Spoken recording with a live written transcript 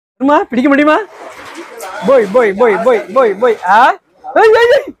பிடிக்க முடியுமா? போய் போய் போய் போய் போய் போய்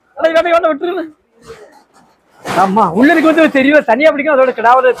விட்டுருங்க. ஆமா உள்ளருக்கு வந்து தெரியும் தனியா பிடிக்கும் அதோட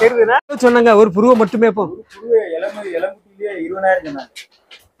கிடாவது தெரியுதுன்னா சொன்னாங்க ஒரு புருவ மட்டுமே இப்போ இளங்குட்டிலேயே 20,000 சொன்னாங்க.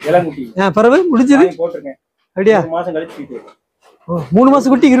 இளங்குட்டி பரவு முடிஞ்சது போட்டிருக்கேன். அப்படியா? 3 மாசம் கழிச்சு 3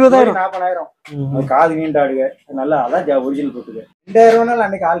 மாசம் குட்டி 20,000 40,000 காது நீண்டாடுங்க நல்லா அதான் ஒரிஜினல் போட்டுங்க. 2,000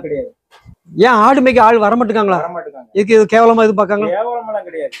 அன்னைக்கு ஆள் கிடையாது. ஏன் ஆடு மேய்க்க ஆள் வர மாட்டேங்காங்களா? இதுக்கு இது கேவலமா இது பாக்காங்க? கேவலமெல்லாம்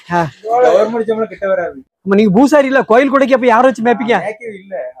கிடையாது. கவர்மெண்ட் சம்பளம் கிட்ட வராது. நீங்க பூசாரி இல்ல கோயில் கொடைக்கு அப்ப யார வச்சு மேய்ப்பீங்க?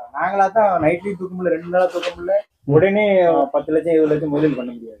 இல்ல நாங்களா தான் நைட்லயும் தூக்க முடியல 2 நாளா தூக்க முடியல. உடனே 10 லட்சம் 20 லட்சம் முதலீடு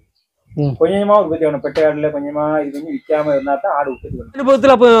பண்ண முடியாது. கொஞ்சமா ஒரு பெட்ட ஆடுல கொஞ்சமா இது பண்ணி விற்காம இருந்தா தான் ஆடு விட்டு.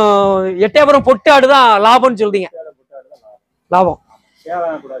 அப்போ எட்டயபுரம் பொட்டு ஆடுதான் லாபம்னு சொல்றீங்க? லாபம்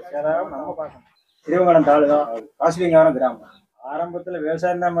கூடாது. நம்ம பார்க்கணும். திருவங்கடம் தாலுதான் காசிலிங்காரம் கிராமம். ஆரம்பத்துல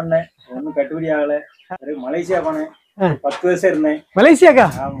விவசாயம் தான் பண்ணேன். ஒன்னும் கட்டுப்படி ஆகல. மலேசியா போனேன். 10 வருஷம் இருந்தேன். மலேசியாக்கா?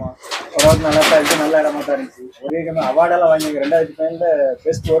 ஆமா. நல்லா தான் இருக்கு. நல்ல இடமா தான் இருந்துச்சு. ஒரே அவார்டெல்லாம் வாங்கியிருக்கேன். 2015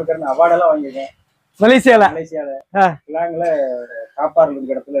 பெஸ்ட் ஒர்க்கர்னு அவார்டெல்லாம் வாங்கியிருக்கேன். மலேசியால பிள்ளாங்கள காப்பாறு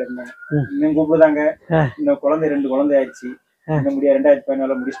இடத்துல இருந்தேன். இன்னும் கூப்பிடுதாங்க. இன்னும் குழந்தை 2 குழந்தை ஆயிடுச்சு. இன்னும் முடியாது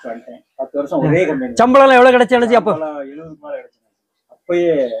 2014 முடிச்சுட்டு வந்துட்டேன். 10 வருஷம் ஒரே கம்பெனி. சம்பளம் எல்லாம் எவ்வளவு கிடைச்சு? அப்ப 70க்கு மேல கிடைச்சு.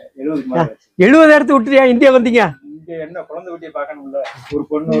 அப்பயே 70க்கு மேல 70,000 விட்டுறியா இந்தியா வந்தீங்க? இங்க என்ன குழந்தை குட்டியை பார்க்கணும்ல. ஒரு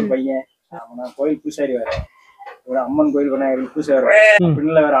பொண்ணு ஒரு பையன். நான் கோயில் பூசாரி வேற. ஒரு அம்மன் கோயில் விநாயகர் பூசாரி வேற.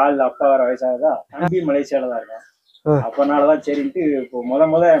 பின்ன வேற ஆள் அப்பா வேற வயசாகதா. தம்பி மலேசியால தான் இருக்கேன். அப்பனாலதான் சரின்ட்டு இப்போ முத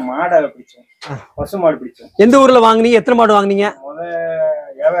மாடை பிடிச்சோம். பசு மாடு பிடிச்சோம். எந்த ஊர்ல வாங்குனீங்க? எத்தனை மாடு வாங்குனீங்க?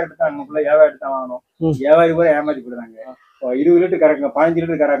 வியாபாரி தான் அங்கக்குள்ள வியாபாரி தான் வாங்கணும். வியாபாரி கூட ஏமாத்தி போடுறாங்க. 20 லிட்டர் கறக்குங்க, 15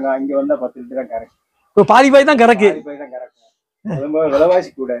 லிட்டர் கறங்க. இங்க வந்தா 10 லிட்டர் தான் கறக்கு. இப்போ பாதி பாய் தான் கறக்கு. விலைவாசி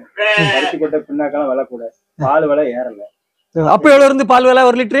கூட. பருத்தி கொட்டை பின்னாக்கெல்லாம் விலை கூட. பால் விலை ஏறல. அப்ப எவ்வளவு இருந்து பால் விலை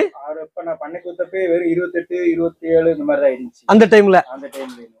 1 லிட்டரு? இப்ப நான் பண்ணைக்கு ஊத்தப்பே வெறும் 28 27 இந்த மாதிரி தான் இருந்துச்சு அந்த டைம்ல.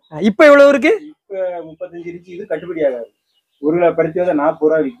 இப்ப எவ்வளவு இருக்கு? இப்ப 35 இருந்துச்சு. இது கட்டுப்படி ஆகாது. 1 கிலோ பருத்தி வந்து 40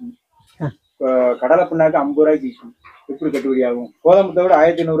 ரூபா விற்கும். கடலை பின்னாக்கு 50 ரூபாய்க்கு விற்கும். எப்படி கட்டுப்படி ஆகும்? கோதம்பத்தை விட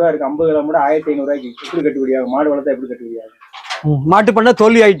 1500 ரூபா இருக்கு. 50 கிலோ கூட 1500 ரூபாய்க்கு எப்படி கட்டுப்படி ஆகும்? மாடு வளர்த்தா எப்படி கட்டுப்படி ஆகும்? மாட்டு பண்ண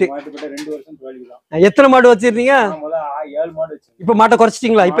தோல்வி ஆயிட்டு. மாட்டு பண்ண 2 வருஷம் தோல்வி தான். எத்தனை மாடு வச்சிருந்தீங்க? 7 மாடு வச்சு. இப்ப மாட்டை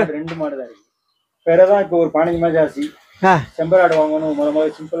குறைச்சிட்டீங்களா? இப்ப 2 மாடு தான் இருக்கு. வேறதான் இப்ப ஒரு 15 மாசம் ஆச்சு. செம்பராடு வாங்கணும். முதல்ல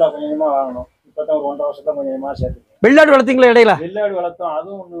சிம்பிளா கொஞ்சமா வாங்கணும். இப்பதான் ஒரு 1.5 வருஷத்துல கொஞ்சமா சேர்த்து. வெள்ளாடு வளர்த்தீங்களா இடையில? வெள்ளாடு வளர்த்தோம்.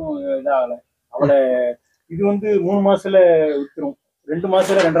 அதுவும் ஒன்னும் இதாகல. அவளை இது வந்து 3 மாசத்துல வித்துரும். 2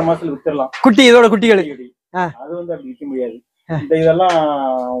 மாசத்துல 2.5 மாசத்துல வித்துடலாம். குட்டி இதோட குட்டிகளுக்கு அது வந்து அப்படி விற்க முடியாது. இந்த இதெல்லாம்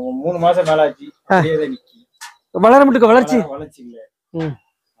 3 மாசம் மேல ஆச்சு. வளர மட்டும் வளர்ச்சி இல்ல.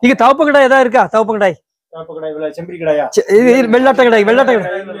 இங்க தவப்ப கடாய் ஏதாவது இருக்கா? தவப்ப கடாய் செம்பரி கடாயா? வெள்ளாட்ட கடாய்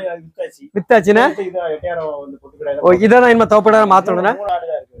வித்தாச்சுன்னா இதான் என்ன தவப்ப கடாய் மாத்தணும்னா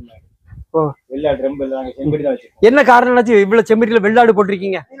என்ன காரணம்? இவ்வளவு செம்மறியில வெள்ளாடு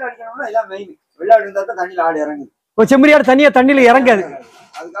போட்டிருக்கீங்க? செம்மறி ஆடு தனியா தண்ணியில இறங்காது.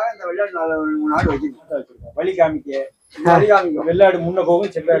 வழி காமிக்க வெள்ளாடு முன்ன போகும்.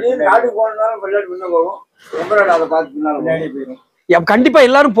 கண்டிப்பா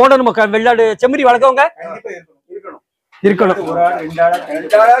எல்லாரும் போடணும். வெள்ளாடு செம்மறி வளர்க்கவங்க இருக்கணும்.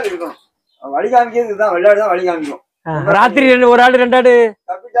 வழி காமிக்கிறதுதான் வெள்ளாடு தான் வழி காமிக்கும். ராத்திரி 1 ஆடு 2 ஆடு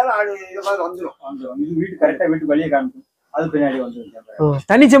வீட்டு கரெக்டா வீட்டு வழியை காமிக்கும். அது பின்னாடி வந்து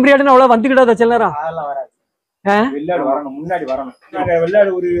தனி செம்மறி ஆடுன்னு அவ்வளவு வந்துக்கிடாத சில நேரம். அதெல்லாம் வராது. வெள்ளாடு வரணும். முன்னாடி வரணும். நாங்க வெள்ளாடு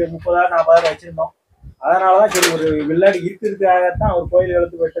ஒரு 30,000 40,000 வச்சிருந்தோம். அதனாலதான் சரி ஒரு வெள்ளாடு இருக்கிறதுக்காகத்தான் ஒரு கோயில்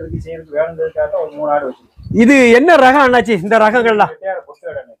வளர்த்து வெட்டுறதுக்கு செய்யறதுக்கு வேணுங்கிறதுக்காக ஒரு 3 ஆடு வச்சிருக்கோம். இது என்ன ரகம் அண்ணாச்சி? இந்த ரகங்கள்லாம்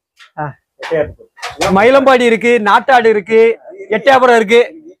மயிலம்பாடி இருக்கு, நாட்டாடு இருக்கு, எட்டயபுரம் இருக்கு.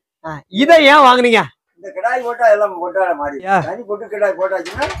 இதை ஏன் வாங்குனீங்க? இந்த கிடாய் போட்டா எல்லாம் பொட்டாட மாறி தனி பொட்டு கிடாய்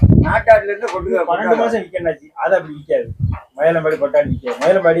போட்டாச்சுன்னா நாட்டாடுல இருந்து பொட்டு 12 மாசம் விற்கனாச்சு. அது அப்படி விற்காது. மயிலம்பாடி பொட்டாடு விற்காது.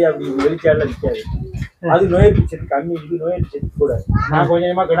 மயிலம்பாடி அப்படி வெளிக்காடுல விற்காது. அது நோய் சத்து கம்மி. இது நோய் சத்து கூட. நான்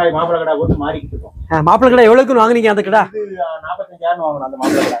கொஞ்சமா கிடாய் மாப்பிள கடை போட்டு மாறிக்கிட்டு இருக்கோம். மாப்பிள கடை எவ்வளவுக்கு வாங்குனீங்க? அந்த கடை 45,000 வாங்கணும். அந்த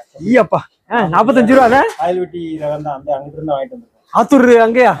மாப்பிள கடை ஈயப்பா 45 ரூபா. ஆயில் வெட்டி வந்து அந்த அங்கிட்டு இருந்து வாங்கிட்டு வந்து ஆத்தூர்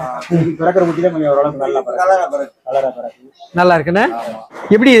அங்கயா பிறக்கிற குட்டி தான் கொஞ்சம் ஓரளவுக்கு நல்லா இருக்குண்ணே.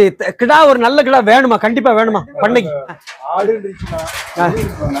 எப்படி கிடா ஒரு நல்ல கிடா வேணுமா? கண்டிப்பா வேணுமா? பண்ணைக்கு ஆடு இருந்துச்சுன்னா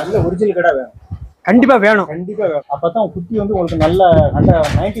நல்ல ஒரிஜினல் கிடா வேணும். கண்டிப்பா வேணும். கண்டிப்பா வேணும். அப்பதான் குட்டி வந்து உங்களுக்கு நல்ல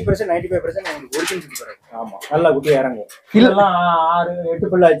 90% 95% உங்களுக்கு ஒரிஜினல் குட்டி வரும். ஆமா நல்ல குட்டி இறங்கும். இதெல்லாம் 6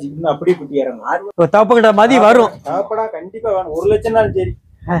 8 பிள்ளை ஆச்சு. இன்னும் அப்படியே குட்டி இறங்கும். தப்பு கிடா மதி வரும். தாப்படா கண்டிப்பா வேணும். 1 லட்சம்னாலும் சரி.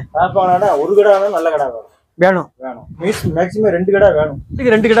 தாப்பானா ஒரு கிடா வேணும். நல்ல கிடா வேணும். வேணும். மேக்ஸிமம் 2 கடை வேணும்.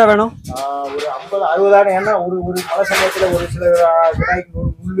 2 கடை வேணும். ஒரு 50-60,000. ஏன்னா ஒரு மழை சமயத்துல ஒரு சில கடாய்க்கு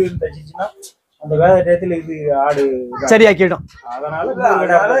முள்ளு தச்சுச்சுன்னா அந்த வேலை டயத்துல இது ஆடு சரியாக்கிடும். அதனால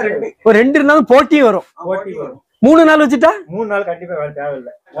ஒரு 2 இருந்தாலும் போட்டியும் வரும். 3 நாள் வச்சுட்டா 3 நாள் கண்டிப்பா வேலை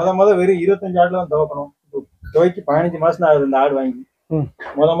தேவையில்லை. முத வெறும் 25 ஆடுல தான் துவக்கணும். துவைக்கு 15 மாசம் தான் ஆகுது இந்த ஆடு வாங்கி.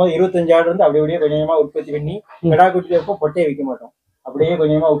 முத 25 ஆடு இருந்து அப்படியே கொஞ்சமா உற்பத்தி பண்ணி கிடா குட்டி இருப்போம், பொட்டையை விற்க மாட்டோம். அப்படியே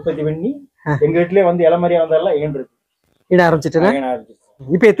கொஞ்சமா உற்பத்தி பண்ணி எங்க வீட்லயே வந்து இளமரியா வந்தாலும் ஈன்றது இட ஆரம்பிச்சுட்டு.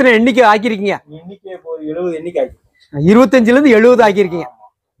 இப்ப எத்தனை எண்ணிக்கை ஆக்கிருக்கீங்க? எண்ணிக்கை இப்போ 70 எண்ணிக்கை ஆக்கி 25ல இருந்து 70 ஆக்கிருக்கீங்க.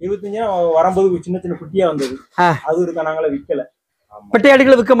 25 வரும்போது சின்ன சின்ன குட்டியா வந்தது, அது இருக்கா, நாங்கள விக்கல.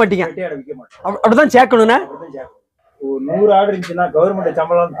 பெட்டையாடுகளை விற்க மாட்டீங்க? பெட்டையாடு விற்க மாட்டோம். அப்படிதான் சேர்க்கணும்னா. 100 ஆடு இருந்துச்சுன்னா கவர்மெண்ட்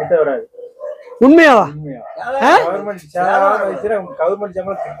சம்பளம் கிட்ட வராது. உண்மையாவா? கவர்மெண்ட்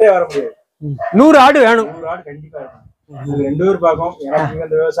சம்பளம் கிட்டே வர முடியாது. 100 ஆடு வேணும். 100 ஆடு கண்டிப்பா இருக்கும். 2 பேர் பார்க்கும். எனக்கு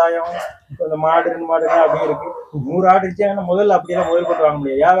இந்த விவசாயம் இந்த மாடு அப்படியே இருக்கு. 100 ஆடு இருந்துச்சு முதல்ல அப்படியெல்லாம் முதல் போட்டு வாங்க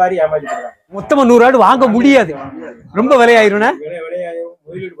முடியாது. வியாபாரி ஏமாத்தி போடுறாங்க. மொத்தமா 100 ஆடு வாங்க முடியாது, ரொம்ப விலையாயிரும். விலையாயிரும்,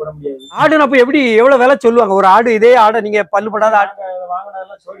 முதலீடு போட முடியாது. ஆடு அப்ப எப்படி எவ்வளவு விலை சொல்லுவாங்க? ஒரு ஆடு இதே ஆடை நீங்க பல்லுபடாத ஆடு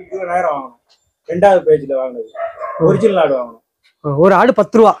வாங்கினதெல்லாம் சொல்லி 20,000 வாங்கணும். 2வது பேஜ்ல வாங்கினது ஒரிஜினல் ஆடு வாங்கணும். ஒரு ஆடு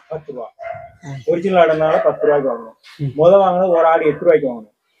 10 ரூபா. 10 ரூபா ஒரிஜினல் ஆடுனால 10 ரூபாய்க்கு வாங்கணும். வாங்கினது ஒரு ஆடு 8 ரூபாய்க்கு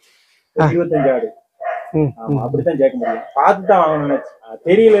வாங்கணும். 25 ஆடு. அப்படித்தான் சேர்க்க முடியும். பார்த்துதான் வாங்கணும்.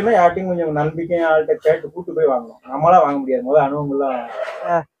 தெரியலன்னா யார்ட்டையும் கொஞ்சம் நம்பிக்கையா ஆள்கிட்ட கேட்டு கூட்டு போய் வாங்கணும். நம்மளா வாங்க முடியாது. அனுபவம் எல்லாம்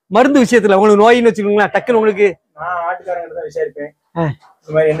மருந்து விஷயத்துல உங்களுக்கு நோயின்னு வச்சுக்கோங்களேன், டக்குன்னு உங்களுக்கு நான் ஆட்டுக்காரங்க தான் விசாரிப்பேன்.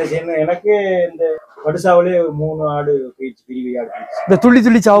 இந்த மாதிரி என்ன செய்யணும். எனக்கு இந்த வடுசாவிலே 3 ஆடு போயிடுச்சு, பெரிய ஆடு போயிடுச்சு. இந்த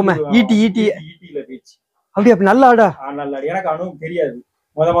துள்ளி சாவுமே ஈட்டியில போயிடுச்சு. அப்படி நல்ல ஆடா? நல்ல ஆடு. எனக்கு அனுபவம் தெரியாது.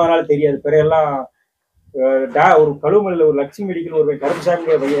 முத நாள் தெரியாது. பிறகு எல்லாம் ஒரு கழுவுமல்ல ஒரு லட்சுமி மெடிக்கல் ஒரு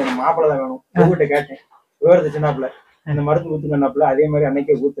கருப்புசாமி பையன் மாப்பிள்ளை தான் வேணும். உங்ககிட்ட கேட்டேன், விவரத்தை சின்னாப்புல இந்த மருந்து ஊத்துனாப்புல. அதே மாதிரி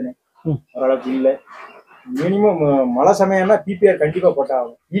அன்னைக்கே ஊத்துனேன். ஓரளவுக்கு இல்லை. மினிமம் மழை சமயம்னா பிபிஆர் கண்டிப்பா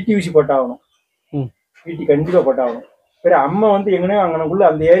போட்டாகணும். ஈடிவிசி போட்டாகணும். ஈட்டி கண்டிப்பா போட்டாகணும். பிற அம்மா வந்து எங்கனே அங்கனக்குள்ள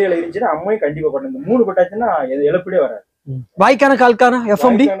அந்த ஏரியால இருந்துச்சுன்னா அம்மையும் கண்டிப்பா போட்டேன். இந்த 3 போட்டாச்சுன்னா இழப்பீடே வராது. வாய்க்கான கால்கான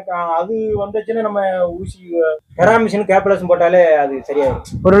எஃப்எம்டி அது வந்துச்சுன்னா நம்ம ஊசி கெராமிஷன் கேப்லாசன் போட்டாலே அது சரியாயிடும்.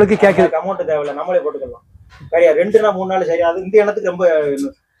 ஓரளவுக்கு கேட்குது. அமௌண்ட் தேவையில்லை, நம்மளே போட்டுக்கலாம். சரியா 2 நாள் 3 நாள் சரியா. அது இந்த இடத்துக்கு ரொம்ப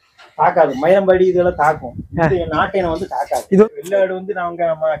தாக்காது. மயிலம்பாடி இதெல்லாம் தாக்கும். நாட்டையினை வந்து தாக்காது. இது வெள்ளாடு வந்து நாங்க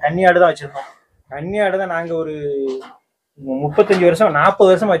நம்ம கன்னியாடு தான் வச்சிருந்தோம். கன்னியாடு தான் நாங்க ஒரு 35 வருஷம் 40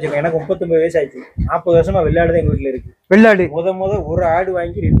 வருஷமா வச்சிருக்கோம். எனக்கு 39 வயசு ஆயிடுச்சு. 40 வருஷமா வெள்ளாடு தான் எங்க வீட்டுல இருக்கு. வெள்ளாடு முத ஒரு ஆடு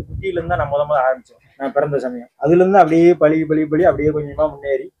வாங்கி 2 குட்டியில இருந்தா நான் முத ஆரம்பிச்சோம். நான் பிறந்த சமயம் அதுல இருந்து அப்படியே பழி அப்படியே கொஞ்சமா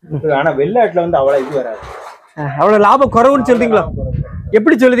முன்னேறி. ஆனா வெள்ளாட்டுல வந்து அவ்வளவு இது வராது. அவ்வளவு லாபம் குறைவுன்னு சொல்றீங்களா?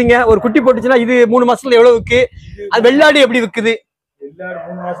 எப்படி சொல்லுதீங்க? ஒரு குட்டி போட்டுச்சுன்னா இது 3 மாசத்துல எவ்வளவு விற்கு? அது வெள்ளாடு எப்படி விக்குது? வெள்ளாடு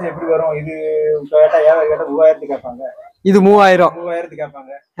 3 மாசம் எப்படி வரும்? இது கேட்டா 3000 கேட்பாங்க. இது 3000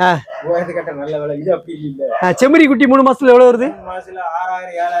 கேட்பாங்க. 3000 கேட்டா நல்ல வேலை. இது அப்படி இல்ல. செம்மறி குட்டி 3 மாசத்துல எவ்வளவு வருது? 3 மாசத்துல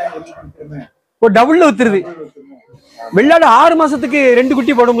 6000 7000 ஒரு டபுள்ல வித்துருது. வெள்ளாடு 6 மாசத்துக்கு 2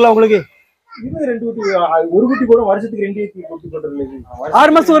 குட்டி போடுங்களா உங்களுக்கு? இது 2 குட்டி, ஒரு குட்டி போடும். வருஷத்துக்கு 2 குட்டி போடுறது.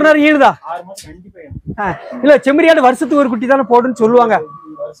 6 மாசம் ஒரு நேரம் ஈனுதா? 6 மாசம் கண்டிப்பா. இல்ல செம்மறியாடு வருஷத்துக்கு ஒரு குட்டி தானே போடுன்னு சொல்லுவாங்க.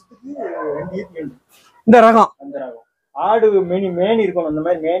 வருஷத்துக்கு 2 ஈத்து. இந்த ரகம் அந்த ரகம் ஆடு மேனி இருக்கணும். அந்த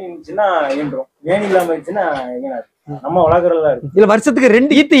மாதிரி மேனி இருந்துச்சுன்னா ஈன்றும். மேனி இல்லாம இருந்துச்சுன்னா ஈனாது. நம்ம வளர்க்கறதா இருக்கு. இல்ல வருஷத்துக்கு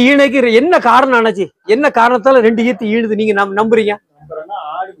 2 ஈத்து ஈனைக்கு என்ன காரணம் ஆனாச்சு? என்ன காரணத்தால 2 ஈத்து ஈனுது நீங்க நம்புறீங்க? நம்புறேன்னா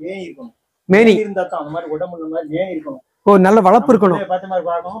ஆடு மேனி இருக்கணும். மேனி இருந்தா தான் அந்த மாதிரி உடம்பு இந்த மாதிரி மேனி இருக்கணும். ஓ, நல்ல வளர்ப்பு இருக்கணும். பார்த்த மாதிரி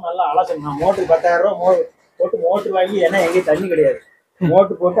பார்க்கணும். நல்லா அலசணும். மோட்டர் 10,000 ரூபாய் போட்டு மோட்டர் வாங்கி, ஏன்னா எங்கேயும் தண்ணி கிடையாது.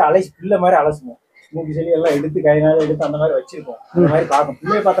 மோட்டர் போட்டு அலசி பிள்ளை மாதிரி அலசணும். மூக்கு செடி எல்லாம் எடுத்து கையினால எடுத்து அந்த மாதிரி வச்சிருக்கோம். அந்த மாதிரி பார்க்கணும்.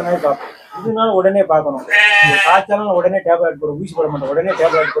 பிள்ளைய பார்த்த மாதிரி பார்க்கணும். இதுனாலும் உடனே பார்க்கணும். காய்ச்சாலும் உடனே டேப்லெட் போடுறோம். ஊசி போட மாட்டோம். உடனே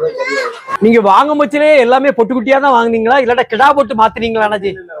டேப்லெட் போட தெரியாது. நீங்க வாங்கும் போச்சுலே எல்லாமே பொட்டு குட்டியா தான் வாங்குனீங்களா இல்லாட்டா கிடா போட்டு மாத்தினீங்களா?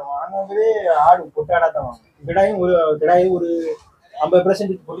 வாங்கும்போதே ஆடு பொட்டாடா தான் வாங்கணும். கிடாயும் ஒரு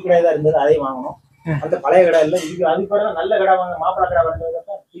 50% பொட்டு கிடாய் தான் இருந்தது. அதையும் வாங்கணும். அந்த பழைய கடை இல்ல. இது அது கூட நல்ல கடை வாங்க. மாப்பிள கடை வாங்க.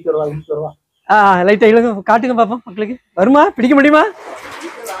 20 ரூபா. லைட்டா இழுங்க காட்டுங்க பாப்போம் மக்களுக்கு. வருமா? பிடிக்க முடியுமா?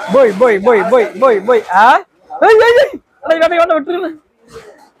 போய் போய் போய் போய் போய் போய் விட்டுருங்க.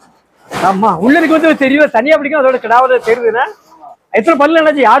 ஆமா, உள்ளருக்கு வந்து தெரியும். தனியா பிடிக்கும். அதோட கிடாவது தெரியுதுன்னா எத்தனை பல்லு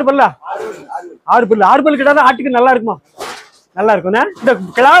என்னாச்சு? 6 பல்லா? 6 பல்லு. 6 பல்லு கிடாதான் ஆட்டுக்கு நல்லா இருக்குமா? நல்லா இருக்கும்னா இந்த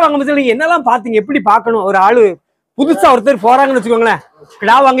கிடா வாங்கும்போது நீங்க என்னெல்லாம் பாத்தீங்க? எப்படி பாக்கணும்? ஒரு ஆளு புதுசா ஒருத்தர் போறாங்கன்னு வச்சுக்கோங்களேன்.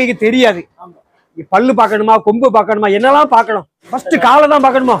 கிடா வாங்க தெரியாது. பல்லு பாக்கணுமா, கொம்பு பாக்கணுமா, என்னெல்லாம் பாக்கணும்? ஃபர்ஸ்ட் காலை தான்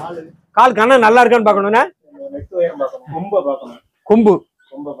பாக்கணுமா? கால் கண்ணா நல்லா இருக்கான்னு பாக்கணும்னா கொம்பு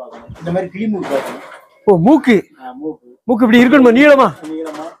இந்த மாதிரி கிளிமூக்கு பாக்கணும். ஓ, மூக்கு இப்படி இருக்கணுமா? நீளமா?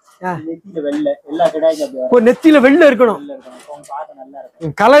 எல்லா கிடாய்க்கும் அப்படி. ஓ, நெத்தியில வெள்ளை இருக்கணும்.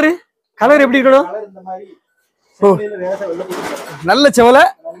 கலரு எப்படி இருக்கணும்? நல்ல செவலை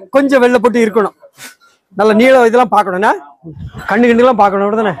கொஞ்சம் வெள்ளை போட்டு இருக்கணும். நல்ல நீளம் இதெல்லாம் பாக்கணும்னா கண்ணு எல்லாம்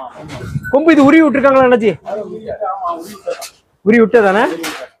பாக்கணும் தானே. கொம்பு இது உருவி விட்டுருக்காங்களா அண்ணாச்சி? உருவி விட்டதானே?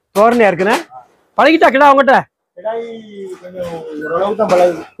 தோரணையா இருக்குண்ணே. பழகிட்டா கிடா அவங்ககிட்ட?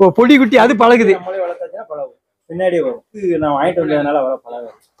 ஓ, பொடி குட்டி அது பழகுது. பின்னாடியே வரும். இது நான் வாங்கிட்டு வந்ததுனால வர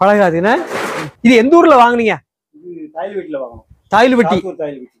பழகாதுண்ணே. இது எந்த ஊர்ல வாங்குனீங்க? இது தாயில் வீட்டுல வாங்கணும். தாயில்வெட்டி.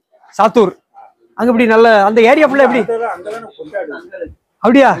 சாத்தூர். அங்க இப்படி நல்ல அந்த ஏரியா ஃபுல்லா எப்படி? அங்கதானே கொண்டாடு.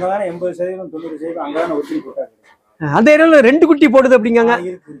 அப்படியா? அங்கதானே 80% 90% அங்கதானே ஒரிஜினல் கொண்டாடு. அந்த ஏரியால 2 குட்டி போடுது அப்படிங்காங்க.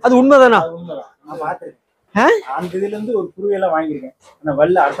 அது உண்மைதானா? நான் பாத்துருக்கேன். அந்த இதுல இருந்து ஒரு குருவையெல்லாம் வாங்கியிருக்கேன். ஆனா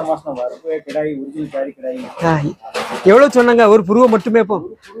வல்ல அடுத்த மாசம் தான் வரும். கிடாய் ஒரிஜினல் சாரி கிடாய். எவ்வளவு சொன்னாங்க ஒரு புருவ மட்டுமே? இப்போ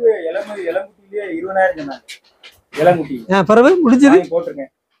குருவை இளங்குட்டிலேயே 20,000 சொன்னாங்க. இளங்குட்டி பரவாயில்ல முடிஞ்சது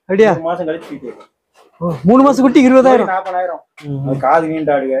போட்டிருக்கேன். அப்படியா? 3 மாசம் கழிச்சு 3 மாசம் குட்டி 20,000. 40,000. காது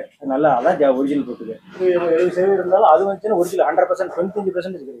நீண்டாடுங்க நல்லா. அதான் ஒரிஜினல் போட்டுங்க. 70% இருந்தாலும் அது வந்துச்சுன்னா ஒரிஜினல் 100%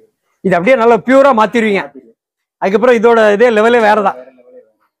 25% இருக்கு. இது அப்படியே நல்லா பியூரா மாத்திடுவீங்க. அதுக்கப்புறம் இதோட இதே லெவலே வேறதான்.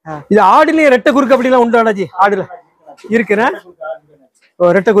 இது ஆடுலயே ரெட்டை குறுக்கு அப்படிலாம் உண்டு அண்ணாச்சி? ஆடுல இருக்குண்ணே.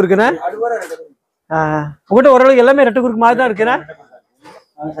 ரெட்டை குறுக்குண்ணே. உங்கள்கிட்ட ஓரளவுக்கு எல்லாமே ரெட்டை குறுக்கு மாதிரி தான் இருக்குண்ணே.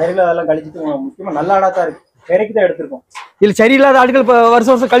 சரியில்ல அதெல்லாம் கழிச்சுட்டு முக்கியமா நல்ல ஆடா தான் இருக்கு. பெரைக்கு தான் எடுத்திருக்கோம். இல்ல சரியில்லாத ஆடுகள் இப்ப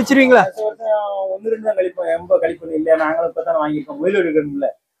வருஷம் வருஷம் கழிச்சிருவீங்களா? 1-2 தான் கழிப்போம். ரொம்ப கழிப்பு இல்ல. நாங்களும் இப்பதான் வாங்கியிருக்கோம். முதலீடு எடுக்கணும்ல.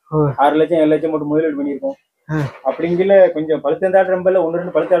 6 லட்சம் 7 லட்சம் போட்டு முதலீடு பண்ணியிருக்கோம். அப்படிங்கல கொஞ்சம் பழுத்தாடு ரொம்ப இல்ல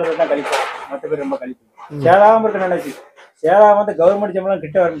 1-2 பழுத்தாடு தான் கழிப்போம். மற்ற பேர் ரொம்ப கழிப்போம். சேதாம இருக்க நினைச்சு சேதாம வந்து கவர்மெண்ட் சம்பளம்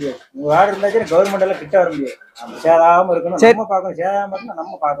கிட்ட வர முடியாது. உங்க ஆடு இருந்தாச்சும் கவர்மெண்ட் எல்லாம் கிட்ட வர முடியாது. சேதாம இருக்கணும். நம்ம பார்க்கணும். சேதாம இருக்கணும்.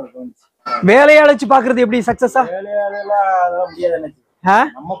 நம்ம பார்க்கணும். வேலையாள வச்சு பாக்குறது எப்படி சக்சஸா? வேலையாளெல்லாம் அதெல்லாம் முடியாது நினைச்சு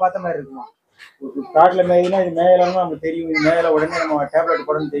நம்ம பார்த்த மாதிரி இருக்குமா? ஒரு காட்டுல மேயினா இது மேயலாம் நமக்கு தெரியும். இது மேல உடனே நம்ம டேப்லெட்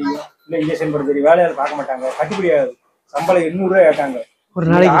போடணும்னு தெரியும். இல்ல இன்ஜெக்ஷன் போட தெரியும். வேலையாளர் பார்க்க மாட்டாங்க. கட்டுப்படியாது. சம்பளம் 800 ரூபாய் கேட்டாங்க ஒரு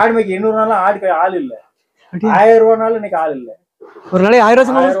நாளைக்கு. ஆடு மேய்க்கு 800 நாளும் ஆள் இல்ல. 1000 ரூபாய்னாலும் இன்னைக்கு ஆள் இல்ல. ஒரு நாளைக்கு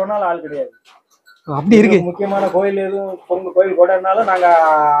 1000 ரூபாய்னாலும் ஆள் கிடையாது. அப்படி இருக்கு. முக்கியமான கோயில் எதுவும் கோயில் கொடைனாலும் நாங்க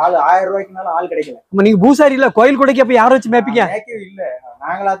ஆள் 1000 ரூபாய்க்குனாலும் ஆள் கிடைக்கல. நீங்க பூசாரி இல்ல கோயில் கொடைக்கு அப்ப யாரை வச்சு மேய்ப்பீங்க? மேய்க்கவே இல்ல.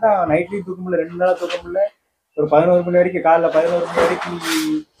 நாங்களா தான் நைட்லயும் தூக்க முடியல. 2 நாளா தூக்க முடியல. ஒரு 11 மணி வரைக்கும் காலைல 11 மணி வரைக்கும்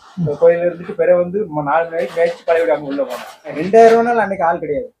கோயில இருந்துட்டு பிற வந்து 4 மணி வரைக்கும் மேய்ச்சி பழைய அங்க உள்ள போனோம். 2000 ரூபாய்னாலும் அன்னைக்கு ஆள்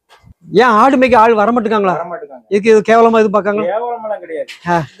கிடையாது. ஏன் ஆடு மேய்க்க ஆள் வர மாட்டாங்களா? இதுக்கு இது கேவலமா இது பாக்காங்க? கேவலமெல்லாம் கிடையாது.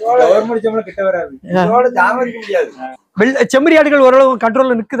 கவர்மெண்ட் சம்பளம் கிட்ட வராது. இதோட ஜாமரிக்க முடியாது. செம்மறி ஆடுகள் ஓரளவு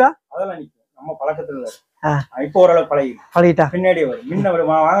கண்ட்ரோல்ல நிக்குதா? அதெல்லாம் நிக்கும். நம்ம பழக்கத்துல இப்போ ஓரளவு பழகிட்டா பின்னாடி வரும். முன்ன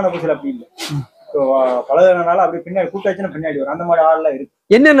வாங்கின புதுசுல அப்படி இல்லை. இப்போ பழகினால அப்படி பின்னாடி கூட்டாச்சுன்னா பின்னாடி வரும். அந்த மாதிரி ஆடுலாம் இருக்கு.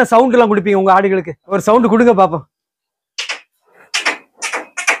 என்னென்ன சவுண்ட் எல்லாம் கொடுப்பீங்க உங்க ஆடுகளுக்கு? ஒரு சவுண்ட் கொடுங்க பாப்போம்.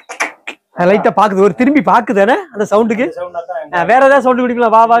 லைட்டா பாக்குது. ஒரு திரும்பி பாக்குதானே அந்த சவுண்டுக்கு? வேற ஏதாவது சவுண்ட்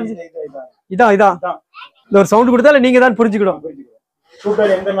குடிக்கலாம்? வா வா. இதான் இந்த ஒரு சவுண்ட் கொடுத்தா நீங்க தான் புரிஞ்சுக்கணும்.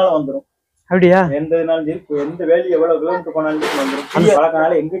 கூட்டாளி எங்கனாலும் வந்துடும். அப்படியா? எந்த நாளும் சரி. எந்த வேலையை எவ்வளவு கிலோமீட்டர் போனாலும் வந்துடும்.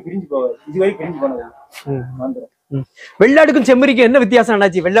 பழக்கனால எங்க பிரிஞ்சு போகாது. இதுவரை பிரிஞ்சு போனது வந்துடும். வெள்ளாடுக்கும் செம்மறிக்கும் என்ன வித்தியாசம்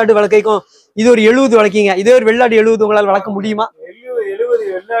என்னாச்சு? வெள்ளாடு வளர்க்கைக்கும் இது ஒரு 70 வளர்க்கீங்க. இதே ஒரு வெள்ளாடு 70 உங்களால் வளர்க்க முடியுமா? 70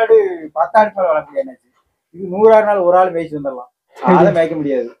 வெள்ளாடு 10 ஆடு மேல வளர்க்க என்னாச்சு? இது 100 நாள் ஒரு ஆள் மேய்ச்சி வந்துடலாம். அதை மேய்க்க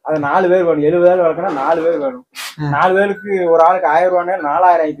முடியாது. அது 4 பேர் வேணும். 70 ஆள் வளர்க்கணும். 4 பேர் வேணும். 4 பேருக்கு ஒரு ஆளுக்கு 1000 ரூபாய்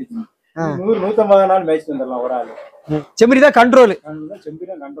 4000 ஆயிடுச்சு. 100-150 நாள் மேய்ச்சி வந்துடலாம் ஒரு ஆளு. செம்மறி தான் கண்ட்ரோல். செம்மறி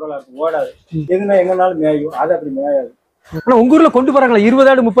தான் கண்ட்ரோலா இருக்கும். ஓடாது. எதுனா எங்கனாலும் மேயும். அது அப்படி மேயாது. ஆனா உங்க ஊர்ல கொண்டு போறாங்களா 20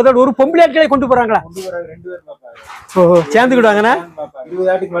 ஆடு 30 ஆடு? ஒரு பொம்பளை ஆட்களே கொண்டு போறாங்களா? கொண்டு வராங்க. 2 பேர் பாப்பாங்க. ஓஹோ சேர்ந்துக்கிடுவாங்கண்ணா.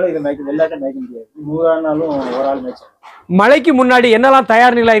 20 ஆட்டுக்கு மேல இதை மேய்க்க எல்லாத்தையும் மேய்க்க முடியாது. 100 நாளும் ஒரு ஆள் மேய்ச்சி. மழைக்கு முன்னாடி என்னெல்லாம்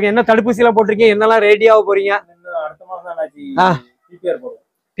தயார் நிலை? என்ன தடுப்பூசி எல்லாம் போட்டிருக்கீங்க? என்னெல்லாம் ரெடியாக போறீங்க? அடுத்த மாசம்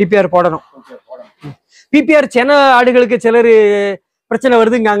பிபிஆர் போடணும். பிபிஆர் சென்னை ஆடுகளுக்கு சிலர் பிரச்சனை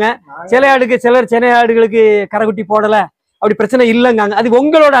வருதுங்காங்க. சில ஆடுக்கு சென்னை ஆடுகளுக்கு கரைக்குட்டி போடல அப்படி பிரச்சனை இல்லைங்காங்க. அது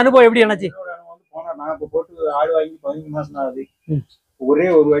உங்களோட அனுபவம் எப்படி என்னாச்சு? நான் இப்ப போட்டு ஆடு வாங்கி 15 மாசம் ஆகுது. ஒரே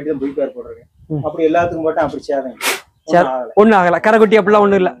ஒரு வாட்டி தான் பிபிஆர் போடுறேன். அப்படி எல்லாத்துக்கும் போட்டேன். அப்படி சேதம் ஒண்ணும் ஆகல. கரைக்குட்டி அப்படிலாம்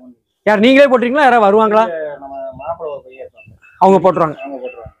ஒண்ணும் இல்ல. யார் நீங்களே போட்டுறீங்களா? யாராவது வருவாங்களா? நம்ம மாப்பிள்ளை பையன் இருப்பாங்க. அவங்க போட்டுருவாங்க.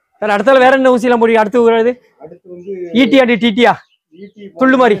 வேற அடுத்தால வேற என்ன ஊசி எல்லாம் போடுவீங்க? அடுத்து வந்து ஈட்டியா டிடியா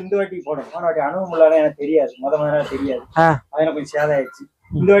துள்ளு மாதிரி இந்த வாட்டி போடணும். போன வாட்டி அனுபவம் இல்லாத எனக்கு தெரியாது. முதல்ல தெரியாது. அதனால கொஞ்சம் சேதம் ஆயிடுச்சு.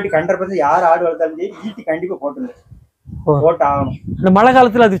 இந்த வாட்டி 100% யார் ஆடு வளர்த்தாலும் சரி ஈட்டி கண்டிப்பா போட்டுருங்க. போட்டு ஆகணும். இந்த மழை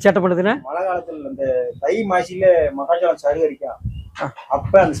காலத்துல அது சேட்டை பண்ணுதுன்னா? மழை காலத்துல இந்த தை மாசியில மகாஜலம் சருகரிக்கா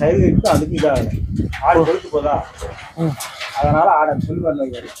அப்ப அந்த சருகரிக்கும் அதுக்கு இதாகல. ஆடு கொழுத்து போதா அதனால ஆடு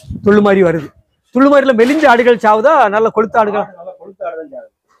துள்ளு மாதிரி வருது. துள்ளு மாதிரில மெலிஞ்ச ஆடுகள் சாவுதா? நல்ல கொழுத்து ஆடுகள்? நல்ல கொழுத்து ஆடுதான் சாவு.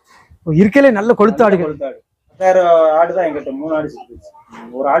 இருக்கலே நல்ல கொழுத்து ஆடுகள். 10,000 ஆடுதான் எங்கிட்ட 3 ஆடு சிக்கிச்சு.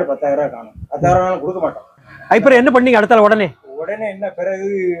 ஒரு ஆடு 10,000 ரூபாய் காணும். 10,000 ரூபாய் கொடுக்க மாட்டோம். அப்புறம் என்ன பண்ணீங்க அடுத்தால? உடனே என்ன பிறகு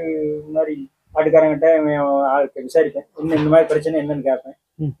முன்னாடி ஆட்டுக்காரங்கிட்ட ஆளுக்கு விசாரிப்பேன். இன்னும் இந்த மாதிரி பிரச்சனை என்னன்னு கேட்பேன்.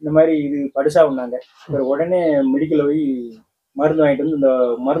 இந்த மாதிரி இது படுசா உண்டாங்க. உடனே மெடிக்கல்ல போய் மருந்து வாங்கிட்டு வந்து இந்த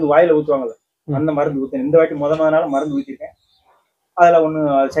மருந்து வாயில ஊத்துவாங்கல்ல அந்த மருந்து ஊத்தேன். இந்த வாட்டி முதல்ல மருந்து ஊத்திருக்கேன். அதுல ஒண்ணு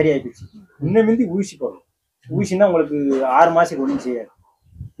சரியாயிடுச்சு. இன்னும் மிந்தி ஊசி போடணும். ஊசின்னா உங்களுக்கு 6 மாசத்துக்கு ஒண்ணும் செய்யாது.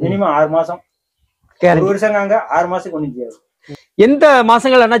 மினிமம் 6 மாசம். 1 வருஷம் 6 மாசத்துக்கு ஒண்ணும் செய்யாது. எந்த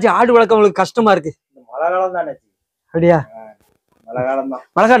மாசங்கள் என்னாச்சு ஆடு வளர்க்க உங்களுக்கு கஷ்டமா இருக்கு? இந்த மழை மழை காலம் தானே. அப்படியா? மழை காலம் தான்.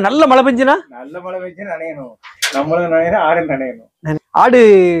 மழை காலம் நல்ல மழை பெஞ்சுனா நல்ல மழை பெஞ்சு நனையணும், நம்மளும் நனையணும், ஆடு நனையணும். ஆடு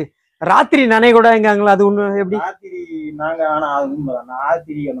ராத்திரி நனைய கூட எங்காங்களா? அது ஒண்ணு எப்படி? ராத்திரி நாங்க ஆனா அது உண்மைதான்.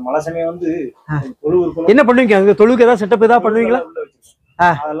 ராத்திரி அந்த மழை சமயம் வந்து தொழு இருக்கணும். என்ன பண்ணுவீங்க அங்க? தொழுக்கு ஏதாவது செட்டப் ஏதாவது பண்ணுவீங்களா? உள்ள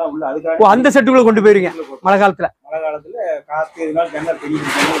வச்சிருக்கோம், அதெல்லாம் உள்ள. அதுக்காக அந்த செட்டுக்குள்ள கொண்டு போயிருவீங்க மழை காலத்துல? மழை காலத்துல காத்து இதனால ஜன்னல் பெரிய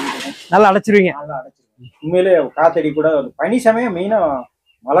நல்லா அடைச்சிருவீங்க. நல்லா அடைச்சிருக்கோம். உண்மையிலே காத்தடி கூட பனி சமயம் மெயினா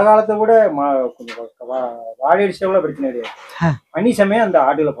மழை காலத்தை கூட கொஞ்சம் வாடி அடிச்சா கூட பிரச்சனை கிடையாது. பனி சமயம் அந்த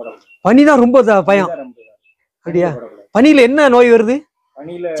ஆடுல போடணும். பனிதான் ரொம்ப பயம். அப்படியா? பனியில என்ன நோய் வருது?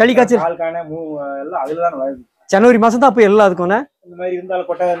 பனியில சளி காய்ச்சல் கால்கான எல்லாம் அதுலதான் வருது. ஜனவரி மாசம் தான் அப்ப எல்லாம் இருக்கும்னா இந்த மாதிரி இருந்தாலும்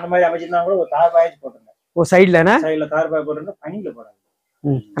கொட்டை இந்த மாதிரி அமைச்சிருந்தா கூட ஒரு தார் பாய்ச்சி போட்டுருந்தேன். ஓ சைட்ல சைட்ல தார் பாய் போட்டுருந்தா பனியில போடாது.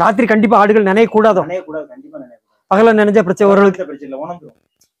 ராத்திரி கண்டிப்பா ஆடுகள் நினைய கூடாதோ? நினைய கூடாது, கண்டிப்பா நினைய கூடாது. பகல நினைஞ்சா பிரச்சனை ஓரளவுக்கு பிரச்சனை இல்லை, உணர்ந்துடும்.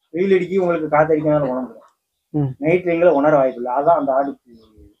 வெயில் அடிக்கி உங்களுக்கு காத்தடிக்கனால உணர்ந்துடும். நைட் டைம்ல உணர வாய்ப்பு இல்லை. அதான் அந்த ஆடுக்கு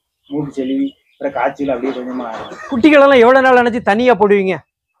மூட்டு செலி அப்புறம் காய்ச்சல் அப்படியே கொஞ்சமா ஆகும். குட்டிகள் எல்லாம் எவ்வளவு நாள் நினைச்சு தனியா போடுவீங்க?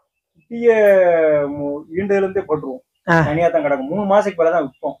 குட்டிய ஈண்டதுல இருந்தே போட்டுருவோம், தனியா தான் கிடக்கும். 3 மாசத்துக்கு மேலதான்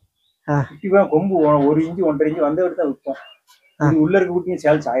விற்போம். குட்டி கொம்பு 1 இன்ச்சு 1.5 இன்ச்சு வந்த விட்டு தான் விற்போம். இது உள்ள இருக்க குட்டியும்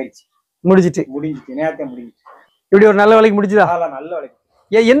சேல்ஸ் ஆயிடுச்சு, முடிஞ்சிச்சு, நேரத்தை முடிஞ்சிச்சு. இப்படி ஒரு நல்ல விலைக்கு முடிச்சுதா? நல்ல விலைக்கு.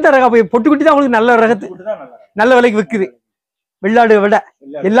 எந்த ரகம் பொட்டு குட்டி தான் உங்களுக்கு நல்ல ரகத்து நல்ல விலைக்கு விற்குது? வெள்ளாடு விட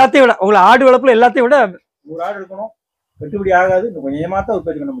எல்லாத்தையும் விட உங்களை ஆடு வளர்ப்புல எல்லாத்தையும் விட 100 ஆடு இருக்கணும், கட்டுப்படி ஆகாது. இன்னும் கொஞ்சமா தான்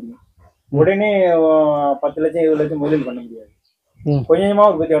உற்பத்தி பண்ண முடியும். உடனே 10 லட்சம் 20 லட்சம் முதலீடு பண்ண முடியாது. கொஞ்சமா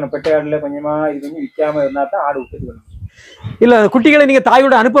உற்பத்தி பண்ணணும். பெட்டை ஆடுல கொஞ்சமா இது பண்ணி விற்காம இருந்தா தான் ஆடு உற்பத்தி பண்ண முடியும். இல்ல குட்டிகளை நீங்க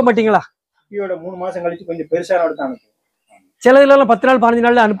தாயோட அனுப்ப மாட்டீங்களா? குட்டியோட 3 மாசம் கழிச்சு கொஞ்சம் பெருசான தான் அனுப்புவோம். சில இதுல 10 நாள் 15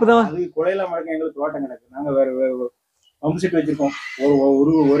 நாள்ல அனுப்புதான். அது குலையில மடக்க எங்களுக்கு தோட்டம் கிடக்கு. நாங்க வேற பம்பு செட் வச்சிருக்கோம்.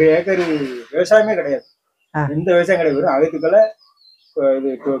 ஒரு ஏக்கர் விவசாயமே கிடையாது, எந்த விவசாயம் கிடையாது. வெறும் அகத்துக்களை இது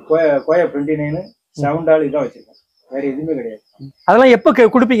கோய 29 7 இதான் வச்சிருக்கோம், வேற எதுவுமே கிடையாது. அதெல்லாம் எப்ப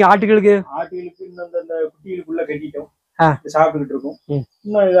கொடுப்பீங்க ஆட்டுகளுக்கு? ஆட்டுகளுக்கு இந்த குட்டிகளுக்குள்ள கட்டிட்டோம், சாப்பிட்டுக்கிட்டு இருக்கும்.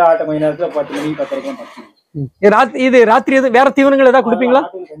 இன்னும் இது ஆட்ட கொஞ்ச நேரத்துல 10 மணி 10:30 இது ராத்திரி எதுவும் வேற தீவனங்கள் ஏதாவது கொடுப்பீங்களா?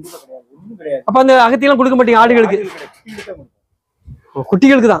 கண்டிப்பா கிடையாது, ஒண்ணும் கிடையாது. அப்ப அந்த அகத்தியெல்லாம் கொடுக்க மாட்டீங்க ஆடுகளுக்கு?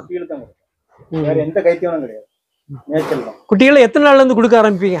 குட்டிகளுக்கு தான் வேற எந்த கைத்தீவனம் கிடையாது, நேச்சல் தான். குட்டிகளை எத்தனை நாள்ல இருந்து கொடுக்க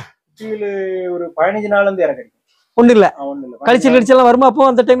ஆரம்பிப்பீங்க? குட்டிகள் ஒரு 15 நாள்ல இருந்து இறக்கடிக்கும். ஒண்ணு இல்ல கழிச்சல் வருமா? அப்போ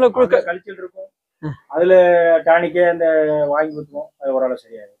அந்த டைம்ல கழிச்சல் இருக்கும், அதுல டானிக்கே அந்த வாங்கி கொடுத்துவோம், அது ஓரளவு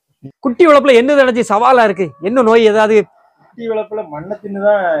சரியாது. குட்டி வளர்ப்புல என்ன நினைச்சு சவாலா இருக்கு? என்ன நோய் ஏதாவது? குட்டி வளர்ப்புல மண்ணை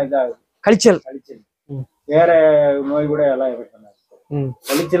தின்னுதான் இதாகுது, கழிச்சல். வேற நோய் கூட எல்லாம் எஃபெக்ட் பண்ணாது,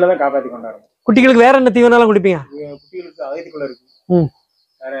 கழிச்சல தான் காப்பாத்தி கொண்டாடுறோம். குட்டிகளுக்கு வேற என்ன தீவனம் எல்லாம் கொடுப்பீங்க? குட்டிகளுக்கு அகத்திக்குள்ள இருக்கு,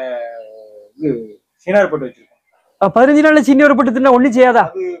 வேற இது சீனார் போட்டு வச்சிருக்கோம். 15 நாள்ல சீனியர் போட்டு தின்னா ஒண்ணும் செய்யாதா?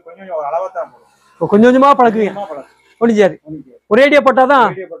 அது கொஞ்சம் அளவா தான் போடும், கொஞ்சம் கொஞ்சமா பழக்குவீங்க, ஒண்ணும் செய்யாது. ஒரேடியா போட்டாதான்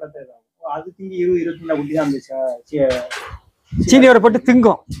அது திங்கி 20-25 குட்டி தான் அந்த சீனியரை போட்டு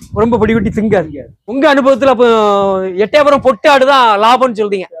திங்கும், ரொம்ப பொடி குட்டி திங்காது. உங்க அனுபவத்துல அப்போ எட்டயபுரம் பொட்டு ஆடுதான் லாபம்னு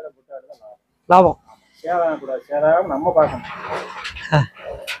சொல்றீங்க? லாபம் சேதாரம் சேதாரம் நம்ம பார்க்கணும்,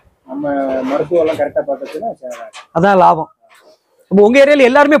 நம்ம மருத்துவம் எல்லாம் கரெக்டா பார்த்துச்சுன்னா சேதாரம், அதான் லாபம். உங்க ஏரியால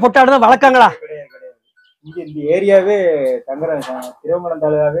எல்லாருமே பொட்டாடு தான் வளர்க்காங்களா? கிடையாது கிடையாது. இங்க இந்த ஏரியாவே தங்குற திருவம்பலம்